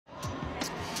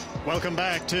Welcome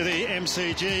back to the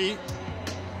MCG.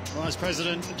 Vice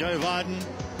President Joe Biden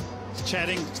is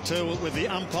chatting with the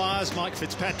umpires, Mike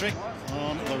Fitzpatrick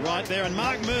on the right there, and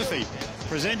Mark Murphy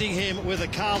presenting him with a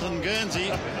Carlton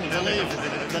Guernsey, I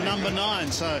believe the number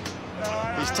 9. So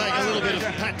he's taking a little bit of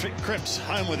Patrick Cripps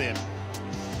home with him.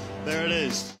 There it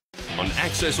is. On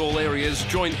Access All Areas,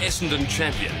 join Essendon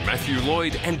champion Matthew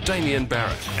Lloyd and Damien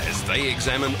Barrett as they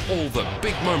examine all the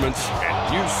big moments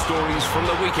and news stories from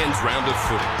the weekend's round of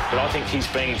footy. But I think he's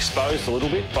being exposed a little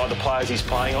bit by the players he's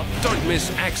playing on. Don't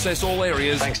miss Access All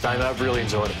Areas. Thanks, Damo. I've really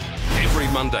enjoyed it. Every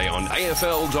Monday on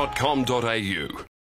AFL.com.au.